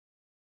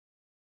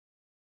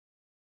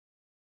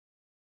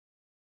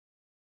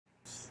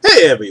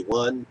Hey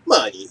everyone,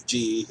 Monty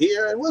G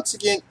here, and once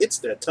again, it's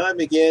that time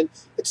again.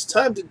 It's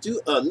time to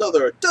do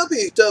another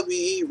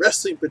WWE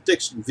wrestling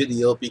prediction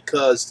video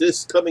because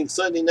this coming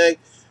Sunday night,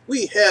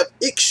 we have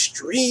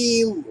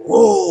Extreme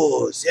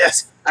Rules.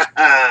 Yes, ha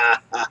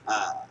ha ha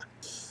ha.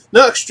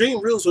 Now,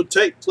 Extreme Rules will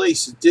take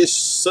place this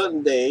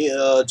Sunday,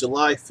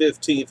 July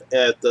 15th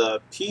at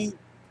the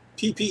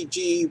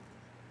PPG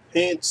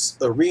Pants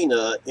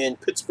Arena in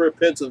Pittsburgh,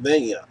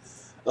 Pennsylvania.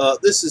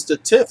 This is the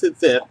 10th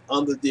event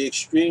under the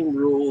Extreme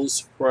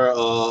Rules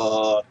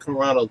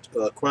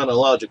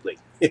chronologically.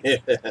 Boy,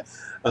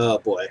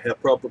 I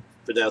have trouble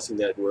pronouncing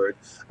that word.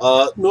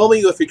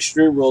 Normally with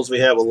Extreme Rules, we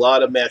have a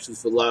lot of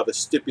matches with a lot of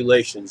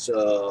stipulations.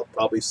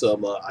 Probably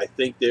some, I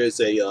think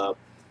there's a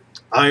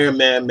Iron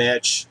Man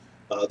match.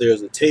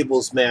 There's a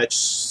tables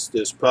match.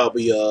 There's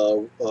probably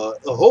a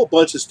whole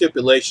bunch of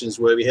stipulations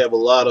where we have a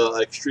lot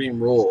of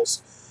Extreme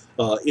Rules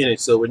in it,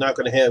 so we're not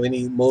going to have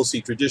any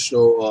mostly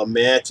traditional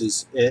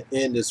matches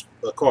in this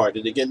card.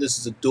 And again, this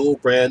is a dual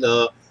brand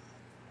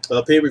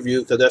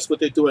pay-per-view because that's what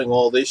they're doing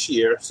all this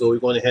year. So we're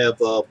going to have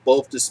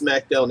both the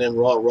SmackDown and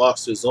Raw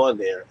rosters on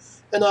there.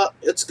 And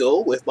let's go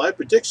with my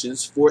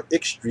predictions for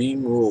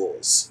Extreme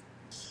Rules.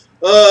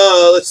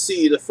 Let's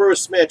see. The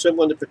first match I'm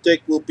going to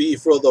predict will be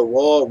for the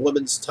Raw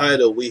Women's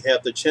title. We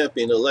have the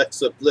champion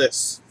Alexa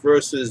Bliss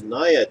versus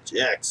Nia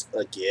Jax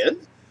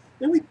again.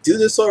 Didn't we do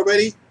this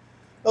already?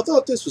 I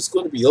thought this was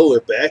going to be over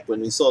back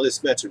when we saw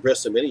this match at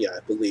WrestleMania, I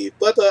believe.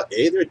 But,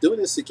 hey, they're doing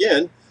this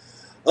again.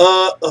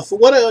 From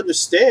what I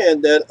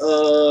understand, that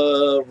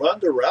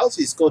Ronda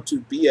Rousey is going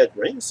to be at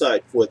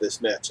ringside for this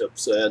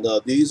matchup. And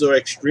these are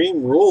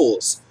Extreme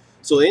Rules.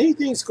 So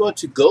anything's going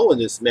to go in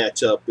this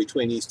matchup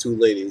between these two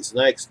ladies.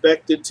 And I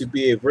expect it to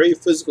be a very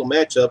physical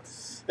matchup.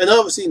 And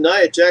obviously,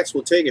 Nia Jax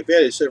will take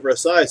advantage of her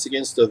size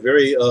against a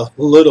very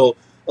little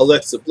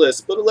Alexa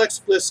Bliss, but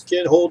Alexa Bliss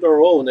can hold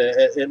her own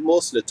at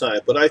most of the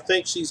time. But I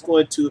think we're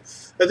going to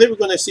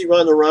see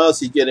Ronda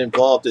Rousey get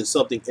involved in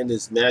something in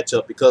this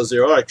matchup because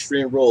there are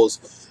Extreme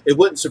Rules. It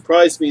wouldn't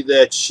surprise me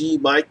that she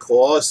might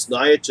cost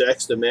Nia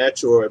Jax the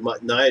match, or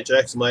Nia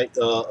Jax might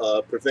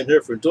prevent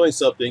her from doing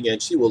something, and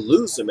she will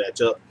lose the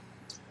matchup.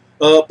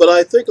 But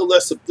I think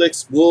Alexa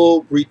Bliss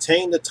will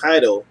retain the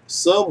title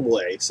some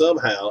way,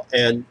 somehow,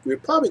 and we're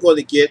probably going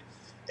to get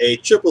a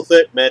triple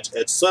threat match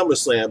at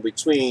SummerSlam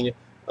between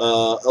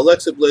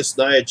Alexa Bliss,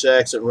 Nia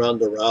Jax, and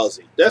Ronda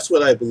Rousey. That's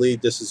what I believe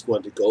this is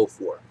going to go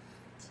for.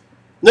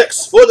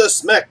 Next, for the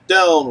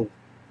SmackDown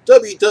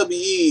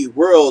WWE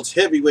World's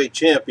Heavyweight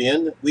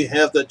Champion, we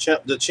have the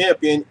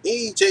champion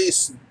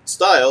AJ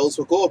Styles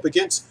will go up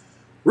against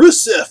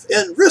Rusev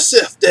and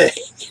Rusev Day.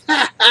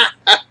 Now,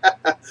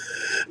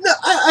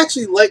 I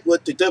actually like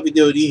what the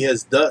WWE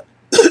has done.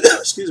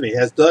 Excuse me,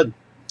 has done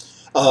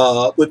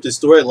with the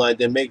storyline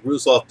to make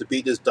Rusev to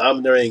be this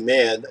dominating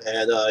man,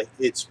 and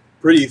it's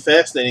pretty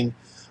fascinating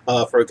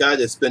for a guy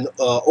that's been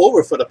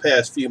over for the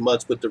past few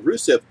months with the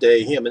Rusev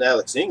Day, him and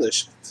Alex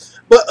English.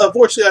 But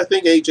unfortunately, I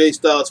think AJ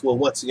Styles will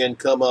once again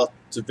come out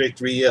to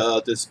victory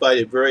despite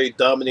a very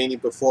dominating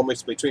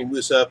performance between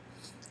Rusev,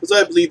 because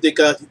I believe they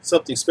got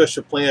something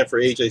special planned for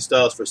AJ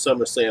Styles for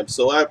SummerSlam.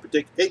 So I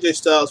predict AJ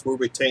Styles will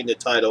retain the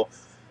title.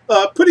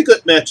 Pretty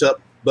good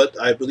matchup, but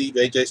I believe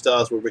AJ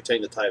Styles will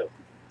retain the title.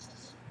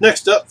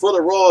 Next up, for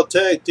the Raw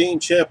Tag Team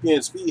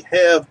Champions, we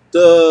have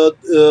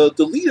the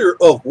leader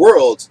of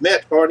worlds,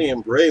 Matt Hardy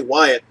and Bray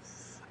Wyatt,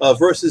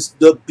 versus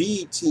the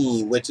B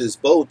Team, which is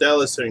Bo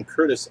Dallas and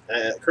Curtis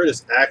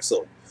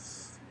Axel.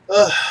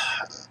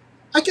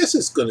 I guess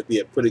it's going to be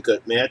a pretty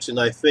good match, and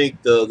I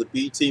think the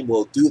B Team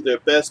will do their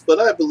best.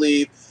 But I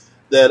believe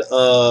that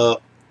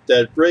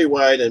that Bray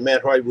Wyatt and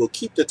Matt Hardy will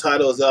keep the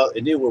titles out,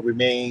 and they will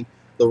remain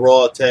the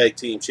Raw Tag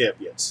Team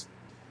Champions.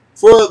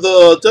 For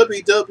the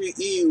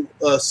WWE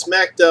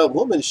SmackDown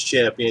Women's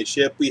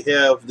Championship, we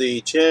have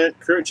the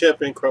current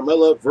champion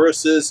Carmella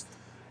versus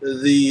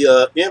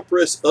the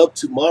Empress of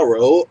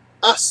Tomorrow,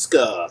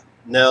 Asuka.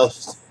 Now,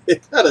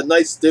 it got a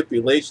nice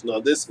stipulation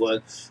on this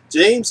one.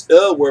 James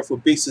Ellsworth will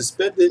be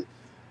suspended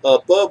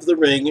above the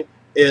ring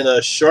in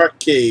a shark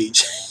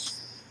cage.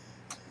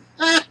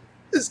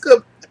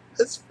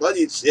 It's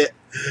funny shit.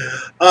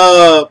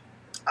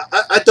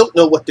 I don't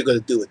know what they're going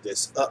to do with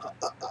this.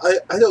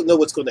 I don't know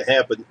what's going to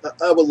happen.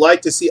 I would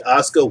like to see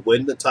Asuka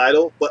win the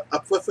title, but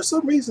for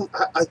some reason,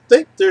 I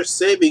think they're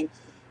saving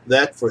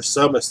that for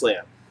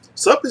SummerSlam.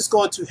 Something's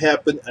going to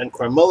happen, and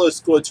Carmella is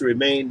going to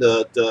remain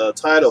the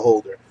title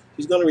holder.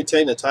 He's going to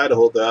retain the title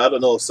holder. I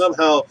don't know.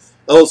 Somehow,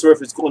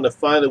 Ellsworth is going to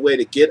find a way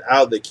to get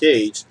out of the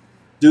cage,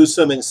 do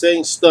some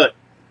insane stunt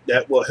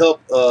that will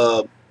help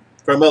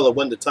Carmella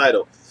win the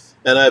title.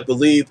 And I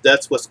believe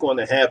that's what's going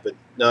to happen.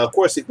 Now, of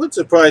course, it would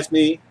surprise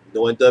me,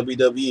 knowing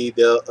WWE,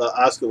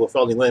 Asuka will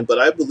finally win. But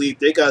I believe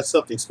they got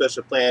something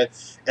special planned,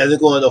 and they're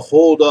going to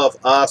hold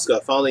off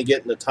Asuka finally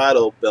getting the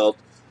title belt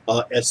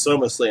at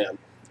SummerSlam.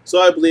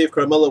 So I believe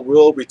Carmella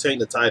will retain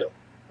the title.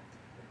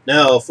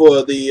 Now,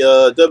 for the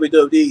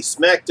WWE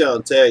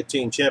SmackDown Tag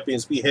Team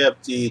Champions, we have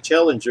the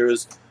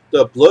challengers,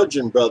 the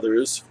Bludgeon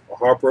Brothers,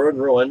 Harper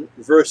and Rowan,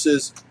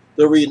 versus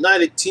the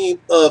reunited team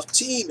of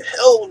Team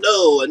Hell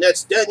No, and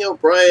that's Daniel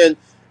Bryan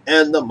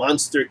and the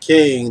Monster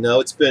King. Now,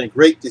 it's been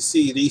great to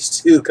see these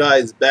two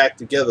guys back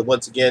together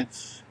once again.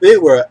 They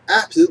were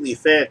absolutely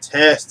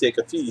fantastic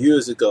a few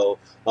years ago,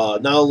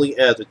 not only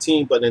as a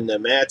team, but in their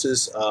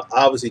matches.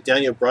 Obviously,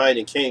 Daniel Bryan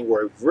and King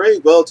worked very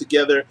well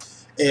together,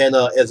 and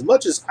as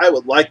much as I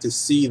would like to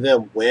see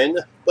them win,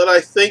 but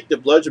I think the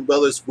Bludgeon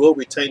Brothers will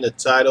retain the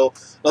title.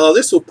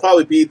 This will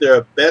probably be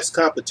their best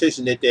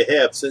competition that they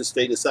have since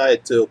they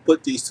decided to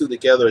put these two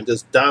together and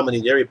just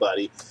dominate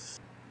everybody.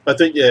 I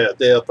think, yeah,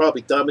 they'll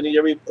probably dominate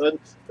everyone.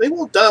 They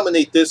won't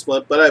dominate this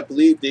one, but I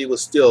believe they will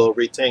still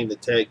retain the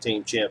tag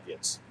team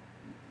champions.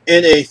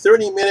 In a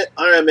 30-minute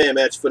Iron Man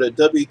match for the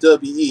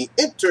WWE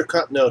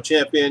Intercontinental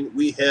Champion,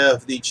 we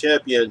have the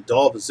champion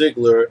Dolph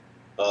Ziggler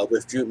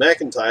with Drew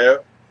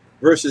McIntyre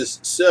versus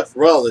Seth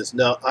Rollins.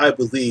 Now, I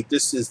believe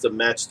this is the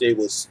match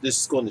this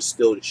is going to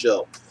steal the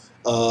show.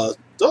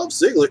 Dolph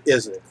Ziggler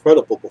is an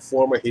incredible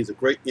performer. He's a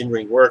great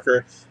in-ring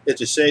worker.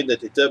 It's a shame that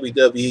the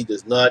WWE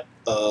does not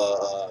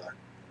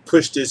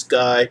push this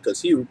guy,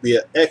 because he would be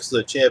an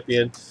excellent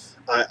champion.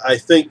 I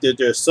think that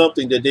there's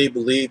something that they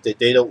believe that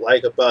they don't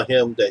like about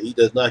him, that he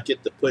does not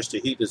get the push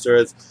that he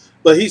deserves.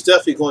 But he's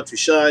definitely going to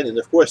shine. And,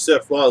 of course,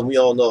 Seth Rollins, we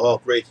all know how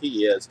great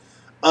he is.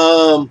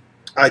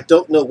 I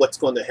don't know what's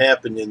going to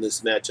happen in this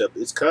matchup.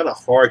 It's kind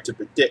of hard to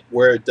predict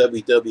where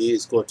WWE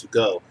is going to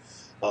go.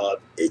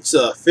 It's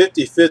a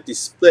 50-50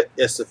 split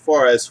as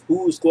far as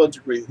who's going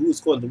to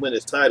win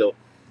this title.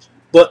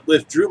 But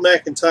with Drew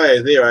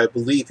McIntyre there, I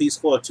believe he's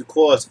going to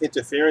cause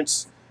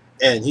interference,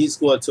 and he's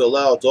going to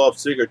allow Dolph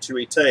Ziggler to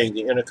retain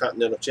the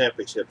Intercontinental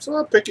Championship. So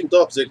I'm picking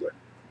Dolph Ziggler.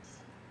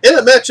 In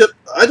a matchup,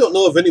 I don't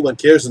know if anyone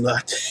cares or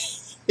not.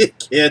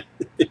 It can't.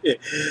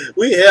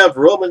 We have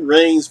Roman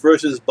Reigns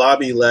versus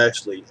Bobby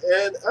Lashley.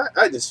 And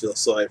I just feel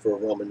sorry for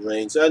Roman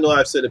Reigns. I know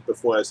I've said it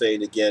before, I say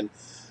it again.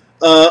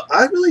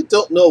 I really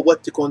don't know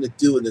what they're going to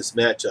do in this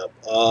matchup.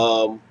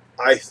 I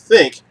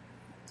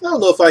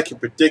don't know if I can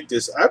predict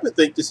this. I would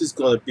think this is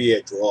going to be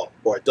a draw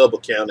or a double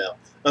count out.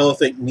 I don't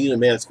think neither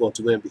man's going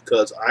to win,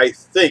 because I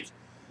think,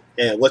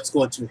 and what's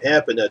going to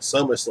happen at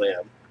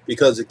SummerSlam,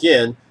 because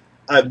again,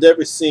 I've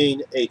never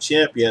seen a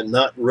champion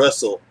not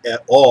wrestle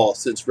at all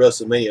since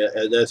WrestleMania,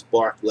 and that's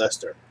Brock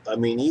Lesnar. I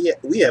mean,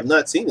 we have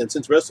not seen him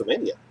since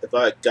WrestleMania, if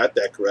I got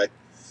that correct.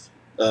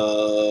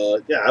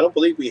 Yeah, I don't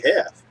believe we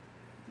have.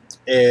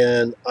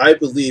 And I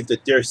believe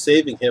that they're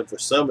saving him for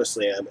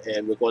SummerSlam,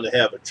 and we're going to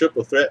have a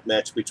triple threat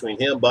match between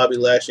him, Bobby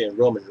Lashley, and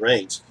Roman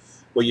Reigns,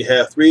 where you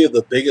have three of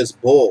the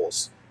biggest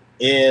bulls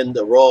in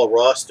the Raw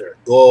roster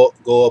go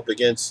up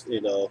against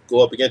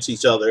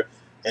each other,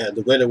 and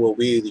the winner will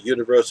be the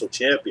Universal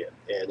Champion.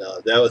 And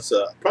that was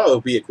probably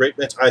be a great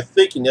match. I'm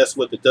thinking that's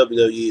what the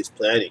WWE is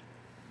planning.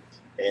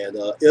 And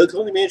it's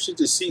going to be interesting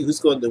to see who's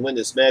going to win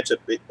this matchup.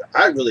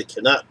 I really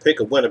cannot pick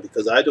a winner,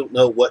 because I don't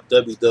know what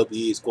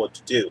WWE is going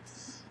to do.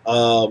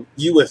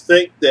 You would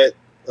think that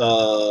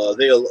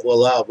they'll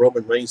allow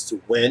Roman Reigns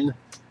to win,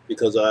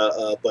 because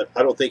but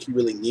I don't think he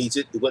really needs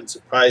it. It wouldn't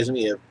surprise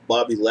me if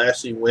Bobby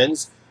Lashley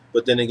wins,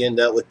 but then again,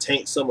 that would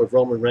taint some of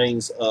Roman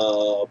Reigns'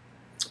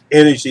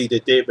 energy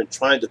that they've been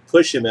trying to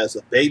push him as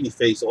a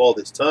babyface all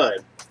this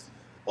time.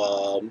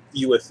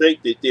 You would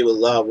think that they would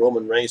allow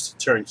Roman Reigns to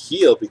turn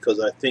heel, because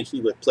I think he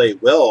would play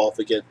well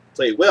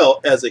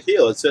as a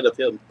heel instead of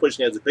him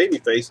pushing as a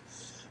babyface.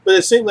 But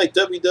it seems like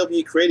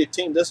WWE creative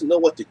team doesn't know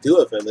what to do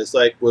with him. It's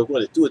like, we're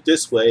going to do it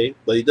this way,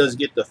 but he doesn't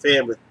get the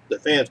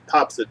fans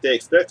pops that they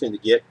expect him to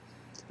get.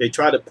 They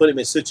try to put him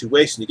in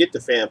situation to get the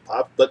fan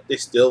pop, but they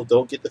still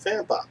don't get the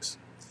fan pops.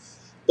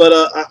 But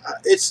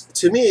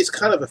to me, it's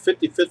kind of a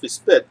 50-50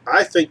 split.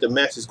 I think the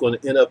match is going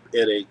to end up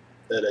at a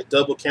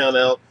double count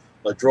out,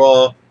 a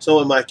draw.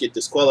 Someone might get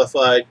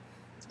disqualified.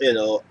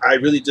 I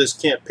really just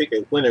can't pick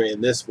a winner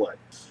in this one.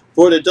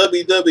 For the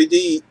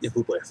WWE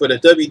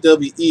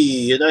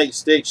United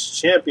States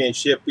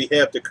Championship, we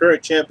have the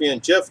current champion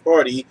Jeff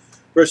Hardy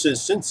versus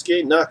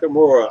Shinsuke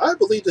Nakamura. I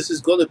believe this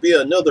is going to be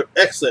another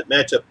excellent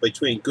matchup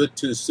between good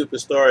two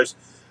superstars.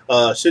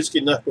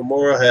 Shinsuke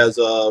Nakamura has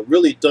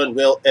really done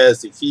well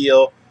as the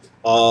heel.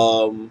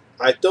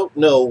 I don't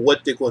know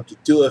what they're going to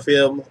do with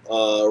him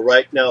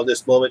right now at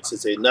this moment,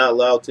 since they're not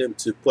allowed him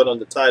to put on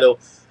the title.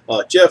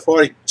 Jeff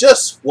Hardy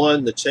just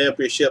won the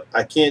championship.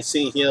 I can't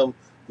see him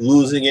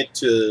losing it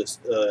to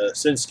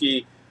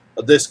Shinsuke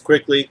this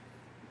quickly.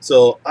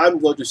 So I'm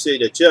going to say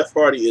that Jeff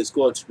Hardy is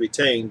going to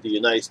retain the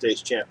United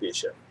States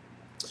Championship.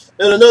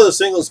 And another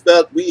singles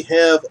bout, we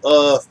have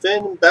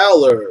Finn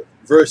Balor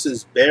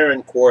versus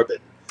Baron Corbin.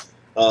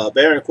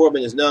 Baron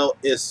Corbin is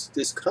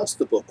this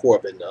Constable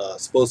Corbin,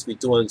 supposed to be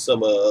doing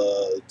some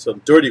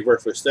dirty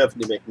work for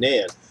Stephanie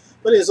McMahon,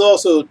 but he's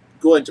also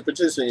going to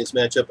participate in this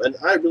matchup. And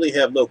I really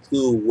have no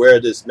clue where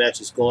this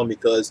match is going,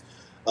 because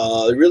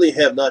they really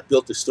have not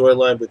built the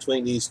storyline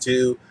between these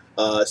two.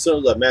 Some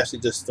of the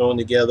matches just thrown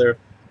together.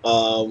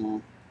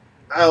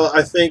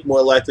 I think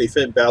more likely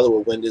Finn Balor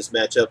will win this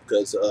matchup,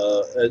 because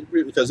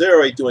they're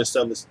already doing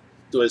some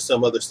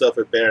other stuff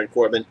with Baron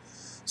Corbin.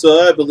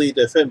 So I believe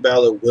that Finn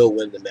Balor will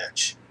win the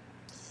match.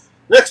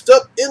 Next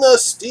up, in a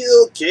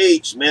steel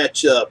cage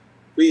matchup,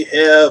 we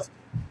have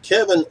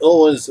Kevin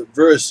Owens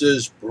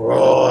versus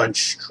Braun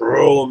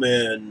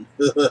Strowman.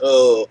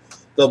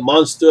 The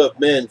Monster of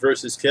Men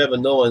versus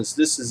Kevin Owens.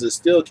 This is a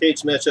steel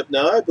cage matchup.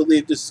 Now, I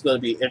believe this is going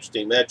to be an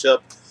interesting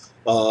matchup.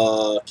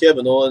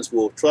 Kevin Owens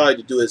will try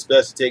to do his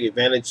best to take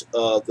advantage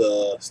of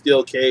the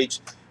steel cage.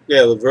 We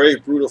have a very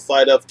brutal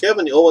fight up.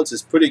 Kevin Owens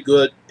is pretty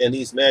good in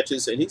these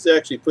matches, and he's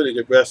actually a pretty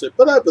good wrestler.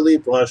 But I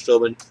believe Braun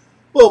Strowman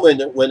will win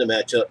the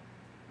matchup.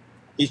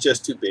 He's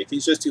just too big.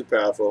 He's just too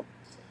powerful.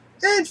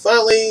 And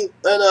finally,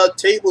 in a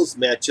tables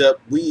matchup,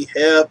 we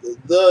have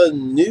the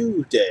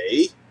New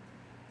Day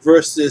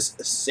versus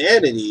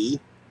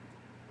Sanity.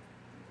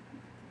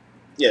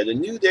 Yeah, the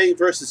New Day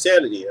versus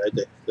Sanity. I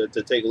have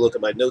to take a look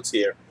at my notes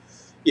here.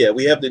 Yeah,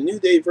 we have the New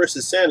Day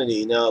versus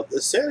Sanity. Now,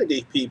 the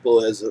Sanity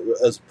people is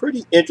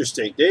pretty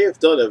interesting. They have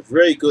done a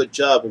very good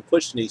job in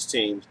pushing these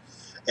teams.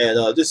 And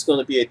this is going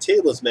to be a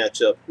tables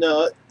matchup.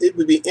 Now, it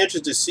would be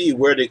interesting to see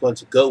where they're going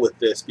to go with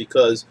this,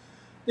 because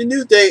the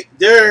New Day,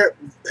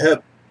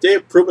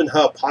 they've proven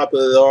how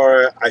popular they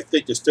are. I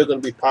think they're still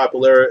going to be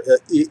popular,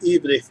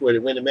 even if they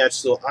win the match.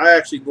 So I'm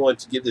actually going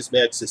to give this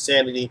match to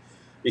Sanity,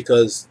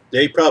 because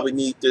they probably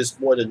need this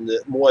more than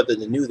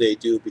the New Day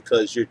do,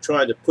 because you're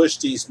trying to push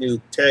these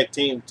new tag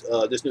team,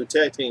 this new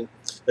tag team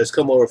that's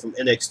come over from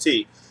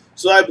NXT.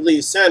 So I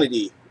believe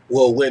Sanity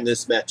will win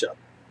this matchup.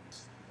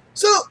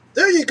 So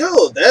there you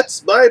go.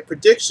 That's my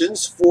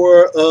predictions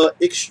for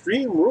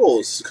Extreme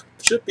Rules.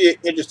 Should be an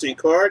interesting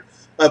card.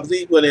 I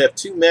believe we're going to have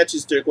two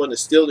matches. They're going to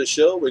steal the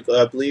show.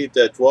 I believe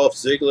that Dolph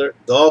Ziggler,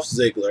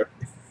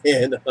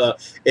 and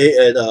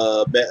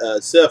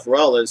Seth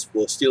Rollins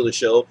will steal the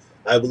show.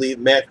 I believe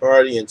Matt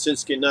Hardy and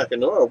Shinsuke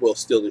Nakamura will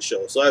steal the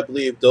show. So I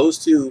believe those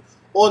two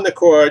on the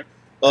card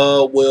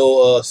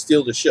will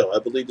steal the show. I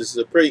believe this is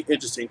a pretty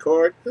interesting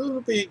card. It'll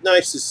be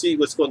nice to see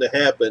what's going to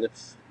happen,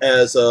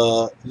 as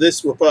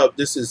this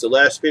is the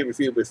last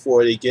pay-per-view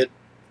before they get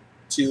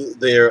to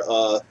their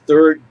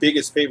third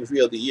biggest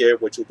pay-per-view of the year,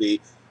 which will be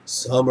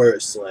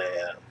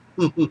SummerSlam.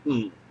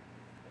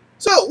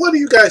 So, what do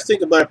you guys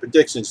think of my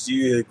predictions? Do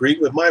you agree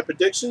with my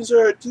predictions,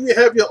 or do you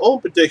have your own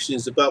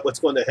predictions about what's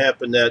going to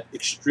happen at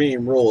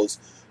Extreme Rules?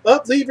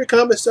 Leave your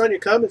comments down in your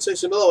comment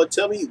section below and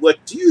tell me, what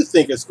do you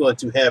think is going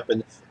to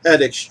happen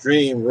at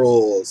Extreme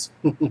Rules?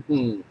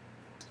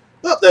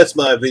 Well, that's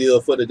my video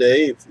for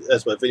today.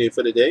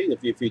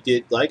 If you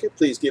did like it,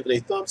 please give it a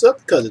thumbs up,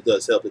 because it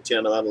does help the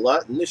channel out a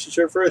lot. And this is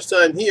your first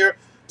time here,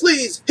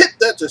 please hit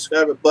that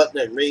subscribe button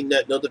and ring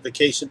that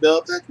notification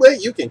bell. That way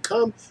you can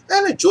come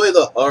and enjoy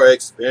the horror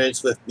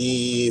experience with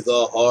me,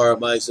 the Horror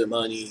Miser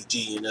Monty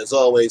G. And as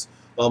always,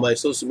 all my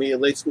social media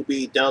links will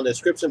be down in the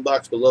description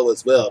box below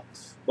as well.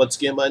 Once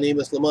again, my name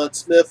is Lamont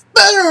Smith,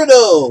 better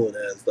known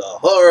as the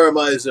Horror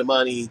Miser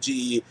Monty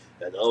G.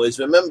 And always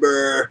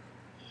remember,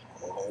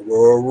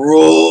 horror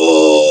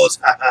rules.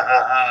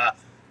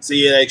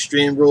 See you at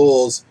Extreme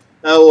Rules.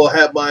 I will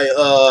have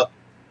my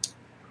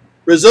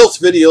results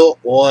video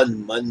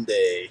on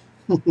Monday.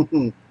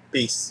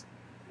 Peace.